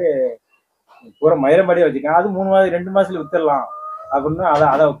தாலுகாவே பூரா மயிலம்பாடியே வச்சிருக்காங்க. அது 3 மாதம் 2 மாசத்துல வித்துடலாம் அப்படின்னு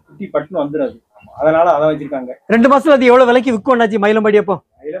அதை குட்டி பட்டுன்னு வந்துடும். அதனால அதை வச்சிருக்காங்க. 2 மாசத்துல அது எவ்வளவு விலைக்கு விற்கும் மயிலம்பாடி? அப்போ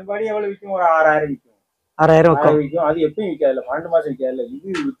மயிலம்பாடி எவ்வளவு விற்கும்? ஒரு 6000 விற்கும். 6000 விற்கும். அது எப்பயும் விற்காதுல, 12 மாசம் விற்காதுல. இது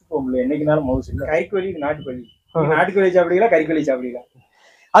வித்து போக முடியல, என்னைக்குனாலும் மவுசு இல்லை. கறிக்கோழி நாட்டுக்கோழி, நாட்டுக்கோழி சாப்பிடுங்களா கறிக்கோழி சாப்பிடுங்களா?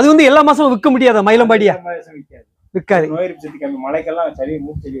 அது வந்து எல்லா மாசமும் விற்க முடியாத மயிலம்பாடியா? விற்காது, விற்காது. நோய் சக்தி கம்மி, மழைக்கெல்லாம் சளி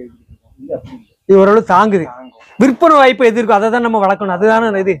மூக்கு சளி இது ஓரளவு தாங்குது. விற்பனை வாய்ப்பு எது இருக்கும் அதை தான் நம்ம வளர்க்கணும்.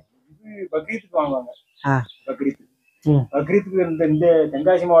 அதுதானே இது. பக்ரீத்துக்கு வாங்குவாங்க. பக்ரீத்துக்கு இந்த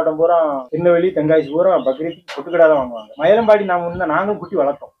தென்காசி மாவட்டம் பூரா, திருநெல்வேலி தென்காசி பூரா பக்ரீத்துக்கு பொட்டுக்கடா தான் வாங்குவாங்க. மயிலம்பாடி நாங்களும் குட்டி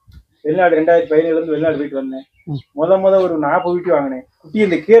வளர்த்தோம். வெளிநாடு 2017 இருந்து வெளிநாடு போயிட்டு வந்தேன். முத ஒரு 40 குட்டி வாங்கினேன். குட்டி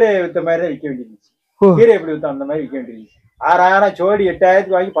இந்த கீரை வித்த மாதிரி தான் விற்க வேண்டியிருந்துச்சு. கீரை எப்படி வித்தோம் அந்த மாதிரி விற்க வேண்டியிருந்துச்சு. 6000 ஜோடி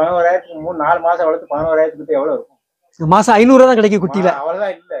 8000 வாங்கி 11000 3-4 மாசம் வளர்த்து 11000 எவ்வளவு இருக்கும்? மாசம் 500 தான் கிடைக்கும் குட்டியில.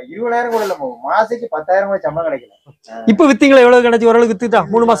 அவ்வளவுதான், இல்ல 20000 கூட இல்ல, மாசத்துக்கு 10000 கூட சம்பளம் கிடைக்கல. இப்ப வித்தீங்களா? எவ்வளவு கிடைச்சி? ஓரளவுக்கு வித்துட்டா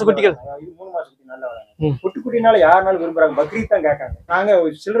 3 மாசம் குட்டிகள். 3 மாசம் குட்டி நல்லா வளரும். குட்டினால யாருனாலும் விரும்புறாங்க, பக்ரீத் தான் கேட்காங்க. நாங்க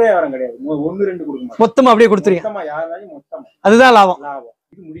சில்லறை வியாபாரம் கிடையாது, 1-2 கொடுக்க மாட்டோம், மொத்தமா அப்படியே கொடுத்துருங்க. மொத்தமா யாருனாலும் மொத்தமா, அதுதான் லாபம்.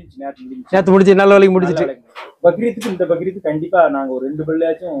 இது முடிஞ்சு நேத்து முடிஞ்சு நல்ல வேலைக்கு முடிஞ்சிட்டு. பக்ரீத்துக்கு இந்த பக்ரீத்துக்கு கண்டிப்பா நாங்க ஒரு 2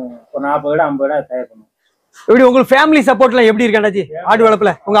 பிள்ளையாச்சும் ஒரு 40 இடம் 50 இடம் தயார் பண்ணுவோம். எப்படி உங்களுக்கு ஃபேமிலி சப்போர்ட் எல்லாம் எப்படி இருக்கு அண்ணாச்சி? ஆடு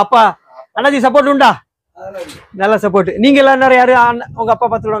வளர்ப்புல உங்க அப்பா அண்ணாச்சி சப்போர்ட் உண்டா? நல்ல சப்போர்ட். நீங்க எல்லாம் யாரு உங்க அப்பா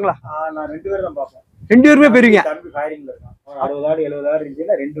பாத்துடுவாங்களா? நான் 2 பேரும் தான் பாப்பேன். 2 பேருமே பெரியவங்க. தம்பி ஃபயரிங்ல இருக்கான். 60 ஆடு 70 ஆடு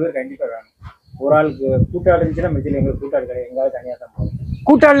இருந்துச்சுன்னா 2 பேர் கண்டிப்பா வேணும். ஒரு ஆளுக்கு கூட்டாடு இருந்துச்சுன்னா மெஜில எங்களுக்கு கூட்டாடு கிடையாது, எங்காவது தனியா தான் போகும்.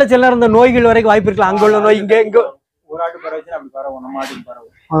 கூட்டாடுல சில இந்த நோய்கள் வரைக்கும் வாய்ப்பு இருக்கலாம். அங்க உள்ள நோய் இங்க ஒரு ஆட்டு பரவச்சுன்னா அப்படி பரவும், நம்ம ஆட்டுக்கு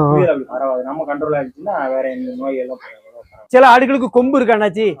பரவும். புரியல அப்படி பரவாது. நம்ம கண்ட்ரோல் ஆயிடுச்சுன்னா வேற எந்த நோய் எல்லாம் பரவும். சில ஆடுகளுக்கு கொம்பு இருக்கா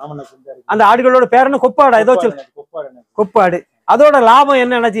அண்ணாச்சி? அந்த ஆடுகளோட பேர் என்ன? கொப்பாடா ஏதோ சொல்லு. கொப்பாடு. அதோட லாபம்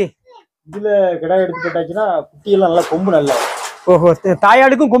என்ன அண்ணாச்சி? இதுல கிடாய் எடுத்து போட்டாச்சுன்னா குட்டியெல்லாம் நல்லா கொம்பு நல்லா. ஓஹோ,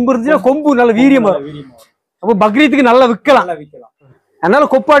 தாயாடுக்கும் கொம்பு இருந்துச்சுன்னா கொம்பு நல்ல வீரியம் வரும். அப்போ பக்ரீத்துக்கு நல்லா விற்கலாம். அதனால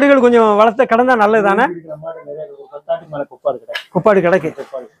கொப்பாடுகள் கொஞ்சம் வளர்த்த கடந்தா நல்லது தானே? கொப்பாடு கிடைக்கு.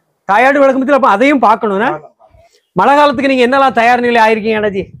 தாயாடு வளர்க்கும் அப்ப அதையும் பார்க்கணும். மழை காலத்துக்கு நீங்க என்னெல்லாம் தயார் நிலை ஆயிருக்கீங்க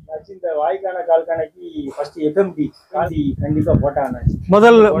அண்ணாச்சி? இந்த வாய்க்கான கால்கானைக்கு ஃபர்ஸ்ட் எஃப்எம்பி கண்டிப்பா போட்டாங்க.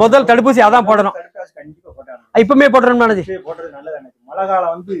 முதல் தடுப்பூசி அதான் போடணும். கண்டிப்பா போட்டாங்க. இப்பமே போடுறோம் அண்ணாச்சி. போடுறது நல்லது அண்ணாச்சி. மழை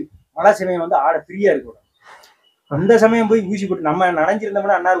காலம் வந்து மழை சமயம் வந்து ஆடை ஃப்ரீயா இருக்கும். அந்த சமயம் போய் ஊசி போட்டு நம்ம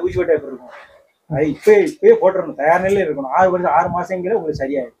நனைஞ்சிருந்தோம்னா அன்னார் ஊசி போட்டு எப்படி இருக்கும்? அது இப்பயே போட்டுறணும். தயார் நிலையில இருக்கணும். 6 மாசங்களே உங்களுக்கு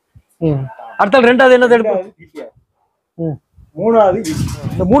சரியாயிடும். அடுத்த ரெண்டாவது என்ன தடுப்பு? மூணாவது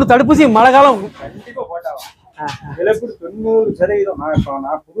இந்த 3 தடுப்பூசி மழை காலம் கண்டிப்பா போட்டாங்க. இழப்பீடு 90%.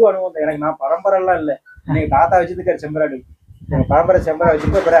 நான் புது அனுபவம். எனக்கு நான் பரம்பரை எல்லாம் இல்ல. எனக்கு தாத்தா வச்சிருக்காரு செம்பராடு. பரம்பரை செம்பரா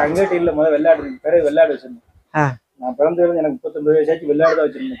வச்சிருக்கேன். பிறகு அங்கேட்டு இல்ல, முதல்ல வெள்ளாடு. பிறகு வெள்ளாடு வச்சிருந்தேன். நான் பிறந்தது எனக்கு 39 வயசாச்சு. வெள்ளாடு தான்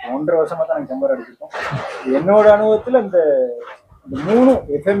வச்சிருந்தேன். 1.5 வருஷமா தான் எனக்கு செம்பராடு வச்சிருக்கோம். என்னோட அனுபவத்துல இந்த 3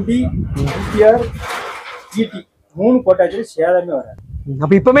 எஃப்எம்பி, பிடிஆர், ஜிடி 3 போட்டாச்சு சேதமே வராது.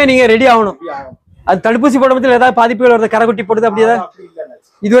 அப்ப இப்பமே நீங்க ரெடி ஆகணும். அது தடுப்பூசி போடும்போது ஏதாவது பாதிப்புகள் வருது, கரைக்குட்டி போடுது அப்படி ஏதாவது?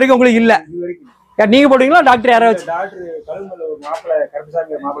 இது வரைக்கும் உங்களுக்கு இல்ல. நீங்க போடுவீங்களா? டாக்டர் யாராவது? டாக்டர் கழுமல ஒரு மாப்பிள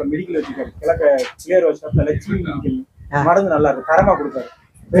கருப்புசாமி மாப்பிள மெடிக்கல் வச்சிருக்காரு. கிழக்க கிளியர் வச்சு லட்சுமி மெடிக்கல். மருந்து நல்லா இருக்கும், தரமா கொடுப்பாரு.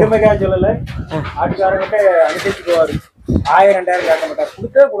 பெருமைக்காக சொல்லல. ஆட்டுக்காரங்கிட்ட அனுசரிச்சு போவாரு. 1000-2000 கேட்க மாட்டார்.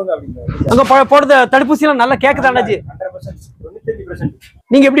 கொடுத்தே கொடுங்க அப்படிங்கிறாரு. அங்க போடுற தடுப்பூசி எல்லாம் நல்லா கேக்குதாண்டாச்சு? 100%, 95%.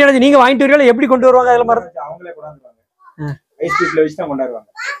 நீங்க எப்படி அண்ணாச்சி நீங்க வாங்கிட்டு வரீங்களா? எப்படி கொண்டு வருவாங்க? அதுல மருந்து அவங்களே கொண்டாந்துருவாங்க. ஐஸ் பீட்ல வச்சு தான் கொண்டாடுவாங்க.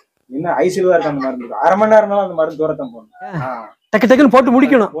 என்ன ஐஸ்ல தான் இருக்கு அந்த மருந்து. 1/2 மணி நேரம்னாலும் அந்த மருந்து தூரத்தான் போகணும். டக்கு டக்குன்னு போட்டு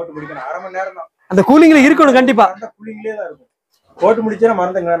முடிக்கணும். 1/2 மணி நேரம் தான் அந்த கூலிங்ல இருக்கணும். கண்டிப்பா கூலிங்லேயே தான் இருக்கும். போட்டு முடிச்சா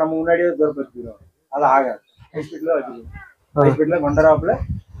மருந்துங்க நம்ம முன்னாடியே தூரப்பு வச்சுக்கிறோம். அது ஆகாது. ஐஸ்பீட்ல தான் வச்சுக்கணும். ஐஸ்பீட்ல கொண்டாடுறாப்புல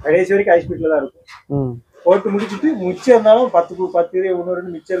கடைசி வரைக்கும் ஐஸ்பீட்ல தான் இருக்கும். போட்டு முடிச்சுட்டு மிச்சம் இருந்தாலும் 10 1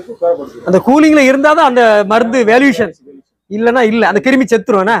 மிச்சம் இருக்கும். தூரப்படுத்து. அந்த கூலிங்ல இருந்தாதான் அந்த மருந்து வேல்யூஷன். இல்லன்னா இல்ல, அந்த கிருமி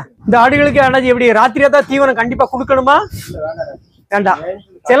செத்துருவானே. இந்த ஆடுகளுக்கு அண்ணாச்சி எப்படி ராத்திரியா தான் தீவனம் கண்டிப்பா கொடுக்கணுமா? வேண்டாம்.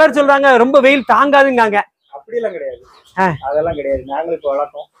 சிலர் சொல்றாங்க ரொம்ப வெயில் தாங்காதுங்காங்க. அப்படியெல்லாம் கிடையாது. அதெல்லாம் கிடையாது. நாங்களுக்கு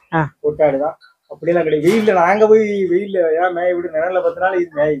வழக்கம் கொட்டாடுதான். அப்படியெல்லாம் கிடையாது. வெயில்ல நாங்க போய் வெயில்ல ஏன் மேய விடு, நிழல்ல 10 நாள்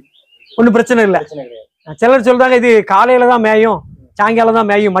இது மேயும், ஒன்னும் பிரச்சனை இல்ல. சிலர் சொல்றாங்க இது காலையில தான் மேயும், சாயங்காலம் தான்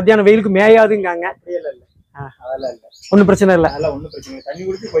மேயும், மத்தியானம் வெயிலுக்கு மேயாதுங்காங்க. அப்படியெல்லாம் இல்ல. அதெல்லாம் இல்ல, ஒன்னும் பிரச்சனை இல்ல. அதெல்லாம் ஒன்னும் பிரச்சனை இல்லை. தண்ணி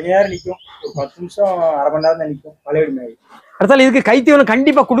குடிச்சு கொஞ்ச நேரம் நிக்கும். ஒரு 10 நிமிஷம் 1/2 மணி நேரம் தான் நிக்கும். பழையபடி மேயும். அடுத்தால இதுக்கு கைத்தீவனம்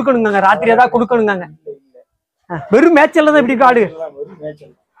கண்டிப்பா கொடுக்கணுங்க. ராத்திரியா தான் கொடுக்கணுங்க. வெறும் மேய்ச்சல் தான் இப்படி இருக்கு ஆடு.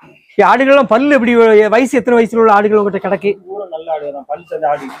 ஆடுகள்லாம் பல்லு எப்படி? வயசு எத்தனை வயசுல உள்ள ஆடுகள் உங்ககிட்ட கிடக்கு? நல்ல ஆடுதான். பல் சேர்ந்த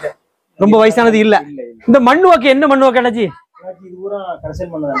ஆடு இல்ல, ரொம்ப வயசானது இல்ல. இந்த மண் வாக்கு என்ன மண் வாக்கு அண்ணாச்சி? இது பூரா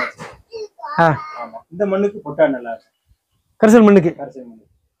கரைசல் மண்ணு தான். ஆமா, இந்த மண்ணுக்கு பொட்டாடு நல்லா இருக்கும். கரைசல் மண்ணுக்கு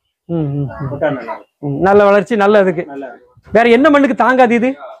பொட்டாடு நல்லா இருக்கும். நல்ல வளர்ச்சி நல்ல இதுக்கு நல்லா இருக்கும். வேற என்ன மண்ணுக்கு தாங்காது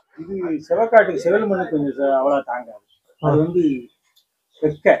இது? இது செவக்காட்டுக்கு செவல் மண்ணுக்கு கொஞ்சம் அவ்வளவு தாங்காது. அது வந்து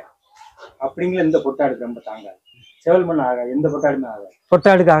வெக்க அப்படிங்கிற இந்த பொட்டாடுக்கு ரொம்ப தாங்காது. செவல் மண் ஆகாது, எந்த பொட்டாடுமே ஆகாது.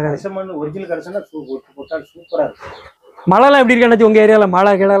 பொட்டாடுக்கு ஆகாது. கரைசல் மண் ஒரிஜினல் கரைசல்னா பொட்டாடு சூப்பரா இருக்கும். மழைலாம் எப்படி இருக்கு உங்க ஏரியால?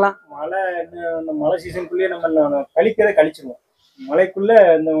 மழை கிடலாம்? மழை மழை சீசனுக்குள்ளேயே நம்ம கழிக்கிறத கழிச்சிருவோம். மழைக்குள்ள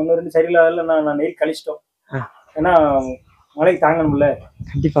இந்த 1-2 சரியில்லாத நான் நெல் கழிச்சிட்டோம். ஏன்னா மழைக்கு தாங்கணும்ல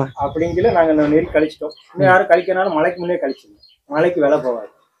கண்டிப்பா அப்படிங்கிற நாங்க நெல் கழிச்சிட்டோம். இன்னும் யாரும் கழிக்கனாலும் மழைக்கு முன்னே கழிச்சிருவோம். மழைக்கு விலை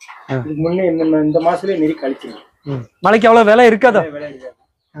போகாது. இதுக்கு முன்னே இந்த மாசத்துலயே நெல் கழிச்சிருவோம். மழைக்கு அவ்வளவு விலை இருக்காதா? விலை இருக்காது.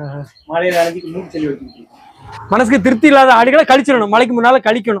 மழையில அணைஞ்சிக்கு மூக்கு செல்லி வச்சுக்கிட்டு மனசுக்கு திருப்தி இல்லாத ஆடுகளை கழிச்சிடணும். மழைக்கு முன்னால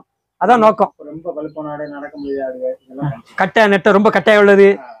கழிக்கணும். அதான் நோக்கம். ரொம்ப பழுப்பான ஆடு, நடக்க முடியாத ஆடு, இதெல்லாம் கட்டை நெட்டை ரொம்ப கட்டாயம் உள்ளது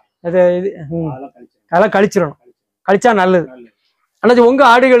அதெல்லாம் கழிச்சிடணும். கழிச்சா நல்லது. அண்ணாச்சி உங்க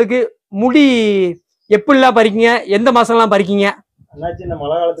ஆடுகளுக்கு முடி எப்படிலாம் பறிக்கீங்க? எந்த மாசம்லாம் பறிக்கீங்க? அண்ணாச்சி இந்த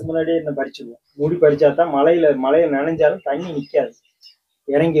மழை காலத்துக்கு முன்னாடியே இந்த பறிச்சிடுவோம். முடி பறிச்சாதான் மழையில நனைஞ்சாலும் தண்ணி நிக்காது,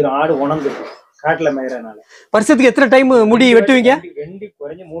 இறங்கிடும். ஆடு உணர்ந்துடும் காட்டுல மேயறனால. வருஷத்துக்கு எத்தனை டைம் முடி வெட்டுவீங்க? 2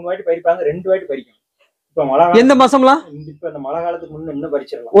 குறைஞ்ச 3 வாட்டி பறிப்பாங்க. 2 வாட்டி பறிக்கணும். இப்ப மழை எந்த மாசம்லாம்? இப்ப இந்த மழை காலத்துக்கு முன்ன இன்னும்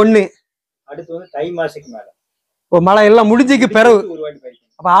பறிச்சிடலாம். 1 அடுத்து வந்து தை மாசத்துக்கு மேல மழை எல்லாம் முடிஞ்சுக்கு பிறகு 1 வாட்டி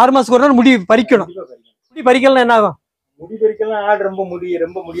பறிக்கணும். அப்ப 6 மாசத்துக்கு ஒரு நாள் முடி பறிக்கணும். முடி பறிக்கலாம் என்ன ஆகும்? முடி பறிக்கலாம். ஆடு ரொம்ப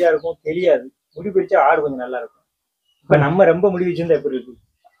முடியா இருக்கும், தெரியாது. முடி பறிச்சா ஆடு கொஞ்சம் நல்லா இருக்கும். இப்ப நம்ம ரொம்ப முடி வச்சிருந்தா எப்படி இருக்கு?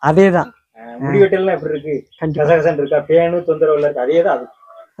 அதேதான். முடி வெட்டலாம் எப்படி இருக்கு? கசகசன் இருக்கா? பேனு தொந்தரவு இருக்கு. அதேதான் அது.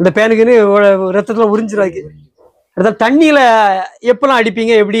 அந்த பேனுக்குன்னு ரத்தத்துல உறிஞ்சிடாது. தண்ணியில எப்பெல்லாம்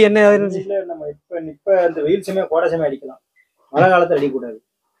அடிப்பீங்க? எப்படி என்ன? நம்ம இப்ப இந்த வெயில் சமயம் கோடை சமயம் அடிக்கலாம். மழை காலத்துல அடிக்கக்கூடாது.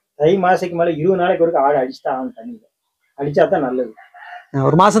 தை மாசத்துக்கு மேல 20 நாளைக்கு ஒருக்க ஆடு அடிச்சுதான் ஆகணும். தண்ணியில அடிச்சாதான் நல்லது.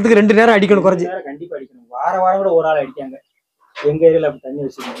 ஒரு மாசத்துக்கு 2 நேரம் அடிக்கணும் குறைஞ்சி. கண்டிப்பா அடிக்கணும். வாரம் கூட ஒரு ஆள் அடிக்காங்க. எங்க ஏரியால அப்படி தண்ணி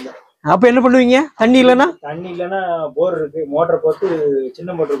வச்சுக்கோங்க. அப்ப என்ன பண்ணுவீங்க? தண்ணி இல்லைன்னா போர் இருக்கு, மோட்டர் போட்டு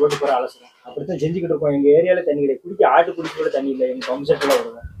சின்ன மோட்டர் போட்டு போற அலசுறோம். அப்படித்தான் செஞ்சுக்கிட்டு இருக்கோம். எங்க ஏரியால தண்ணி கிடையாது. குடிக்க ஆட்டு குடிக்க கூட தண்ணி இல்லை. எங்க பம்பு செட்ல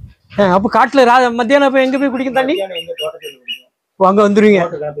வருவோம். அப்ப காட்டுல மத்தியானம் அப்ப எங்க போய் குடிக்கும் தண்ணி? எங்க தோட்டத்துல குடிக்கும். அங்க வந்துருவீங்க.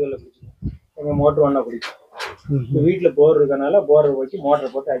 காட்டுல குடிக்கும். எங்க மோட்டர் ஒண்ணா குடிக்கும். வீட்டுல போர் இருக்கனால போர் வச்சு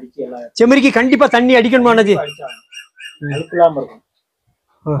மோட்டர் போட்டு அடிச்சு எல்லாம். செம்மறிக்கு கண்டிப்பா தண்ணி அடிக்கணுமா அண்ணாச்சி? அடிச்சாங்க அழுக்கலாம இருக்கும்.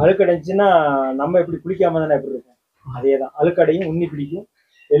 அழுக்கடைச்சுன்னா நம்ம இப்படி குளிக்காம தானே எப்படி இருக்கும். அதேதான் அழுக்கடையும், உண்ணி பிடிக்கும்,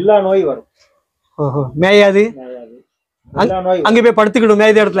 எல்லா நோயும் வரும். மேயாது எல்லா நோயும் அங்க போய் படுத்துக்கணும்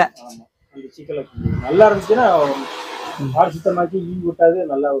மேய்த இடத்துல. ஆமா, அந்த சிக்கல நல்லா இருந்துச்சுன்னா ஆடு சுத்தமாக்கி ஈ விட்டாது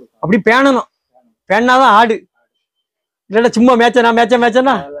நல்லா இருக்கும். அப்படி பேணணும். பேணாதான் ஆடு. இல்ல சும்மா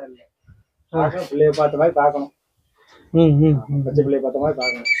மேய்ச்சனா பிள்ளைய பார்த்த மாதிரி பாக்கணும். பச்சை பிள்ளைய பார்த்த மாதிரி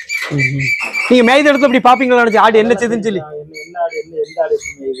பாக்கணும். நீங்க மேய்த இடத்துல அப்படி பாப்பீங்களா ஆடு என்ன செய்யுதுன்னு சொல்லி? என்ன ஆடு எந்த ஆடு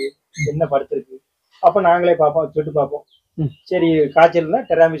மேயுது, என்ன படுத்திருக்கு, அப்ப நாங்களே பார்ப்போம், சுட்டு பார்ப்போம். சரி காய்ச்சல்னா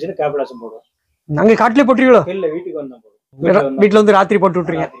டெராமிஷன் காப்பிடாசம் போடுவோம். நாங்க காட்டுல போட்டுருக்கீங்களோ? இல்ல வீட்டுக்கு வந்தா போடுவோம். வீட்டுல வந்து ராத்திரி போட்டு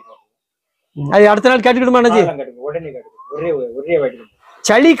விட்டுருங்க. அது அடுத்த நாள் கேட்டுக்கிடுமா அண்ணாச்சி? உடனே கேட்டுக்கும். ஒரே வாட்டி.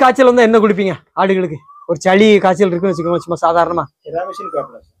 சளி காய்ச்சல் வந்தா என்ன குடிப்பீங்க ஆடுகளுக்கு? ஒரு சளி காய்ச்சல் இருக்குன்னு வச்சுக்கோங்க, சும்மா சாதாரணமா டெராமிஷன்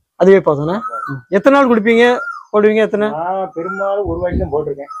காப்பிடாசம் அதுவே போதும்னா எத்தனை நாள் குடிப்பீங்க போடுவீங்க? எத்தனை? பெரும்பாலும் ஒரு வாட்டி தான்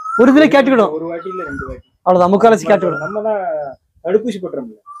போட்டிருக்கேன். ஒரு இதுல கேட்டுக்கிடும். ஒரு வாட்டி இல்ல 2 வாட்டி. அவ்வளவுதான், முக்காலசி கேட்டுக்கிடும். நம்ம தான் தடுப்பூசி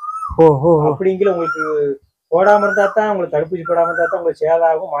போட்டுறோம்ல. ஓஹோ. அப்படிங்கிற உங்களுக்கு போடாம இருந்தா தான், உங்களுக்கு தடுப்பூசி போடாம இருந்தா தான் உங்களுக்கு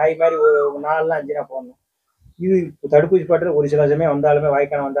சேதாகும். மாறி 4 5 நாள் போடணும். இது தடுப்பூசி போட்டுறது ஒரு சில சமயம் வந்தாலுமே,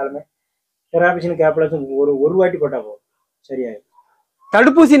 வாய்க்கான வந்தாலுமே டெராமிஷன் கேப்லாச்சும் ஒரு வாட்டி போட்டா போதும், சரியாயிடும்.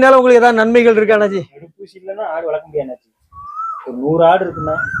 தடுப்பூசினால உங்களுக்கு ஏதாவது நன்மைகள் இருக்காண்ணாச்சி? தடுப்பூசி இல்லைன்னா ஆடு வளர்க்க முடியாது. ஒரு 100 ஆடு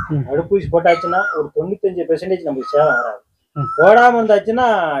இருக்குன்னா தடுப்பூசி போட்டாச்சுன்னா ஒரு 95% நமக்கு சேதம் வராது. போடாம இருந்தாச்சுன்னா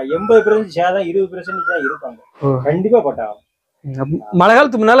 80% சேதம், 20% தான் இருப்பாங்க. கண்டிப்பா போட்டாகும். மழை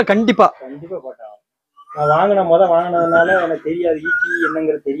காலத்துக்கு முன்னால கண்டிப்பா போட்டாகும். நான் வாங்கினதுனால எனக்கு தெரியாது, ஈட்டி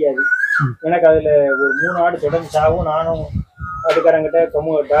என்னங்கிறது தெரியாது எனக்கு. அதுல ஒரு 3 ஆடு தொடர்ந்து சாவும். நானும் அதுக்காரங்கிட்ட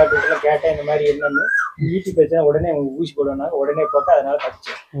டாக்டர் கேட்டேன், இந்த மாதிரி என்னன்னு. ஈட்டி பிரச்சனை உடனே ஊசி போடுவேன், உடனே போட்டா அதனால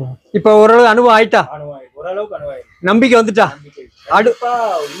தப்பிச்சேன். இப்ப ஓரளவு அனுபவம் ஆயிட்டா? ஓரளவுக்கு அனுபவம், நம்பிக்கை வந்துட்டா? அடுப்பா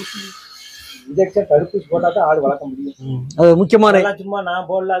ஊசி இன்ஜெக்ஷன் தடுப்பூசி போட்டா தான் ஆடு வளர்க்க முடியும். அது முக்கியமான. சும்மா நான்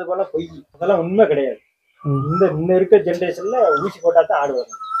போடல அது போல பொய், அதெல்லாம் உண்மை கிடையாது. இந்த இருக்க ஜெனரேஷன்ல ஊசி போட்டா தான் ஆடு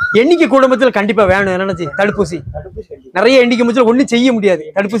வளர்க்க. எண்ணிக்கை குடும்பத்துல கண்டிப்பா வேணும் என்னச்சு தடுப்பூசி. நிறைய எண்ணிக்கை முச்சில ஒண்ணும் செய்ய முடியாது.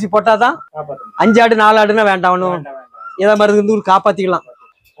 தடுப்பூசி போட்டாதான் 5 ஆடு 4 ஆடுன்னா வேண்டாம், ஏதாவது மருந்து காப்பாத்திக்கலாம்.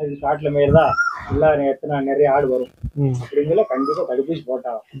 அது காட்டுல மேயதா எல்லா நிறைய ஆடு வரும். அப்படிங்கிற கண்டிப்பா தடுப்பூசி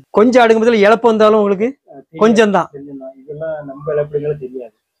போட்டா. கொஞ்சம் ஆடுங்க முதல்ல இழப்பு வந்தாலும் உங்களுக்கு கொஞ்சம் தான். இதெல்லாம் நம்ம இழப்புங்களே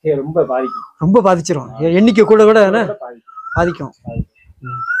தெரியாது, ரொம்ப பாதிக்கும். ரொம்ப பாதிச்சிரும். எண்ணிக்கை கூட பாதிக்கும்.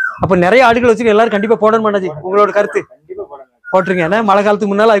 அப்ப நிறைய ஆடுகள் வச்சுக்க எல்லாரும் கண்டிப்பா போடணும். உங்களோட கருத்து? கண்டிப்பா போடணும். போட்டுருங்க. ஏன்னா மழை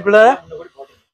காலத்துக்கு முன்னால அதுக்குள்ள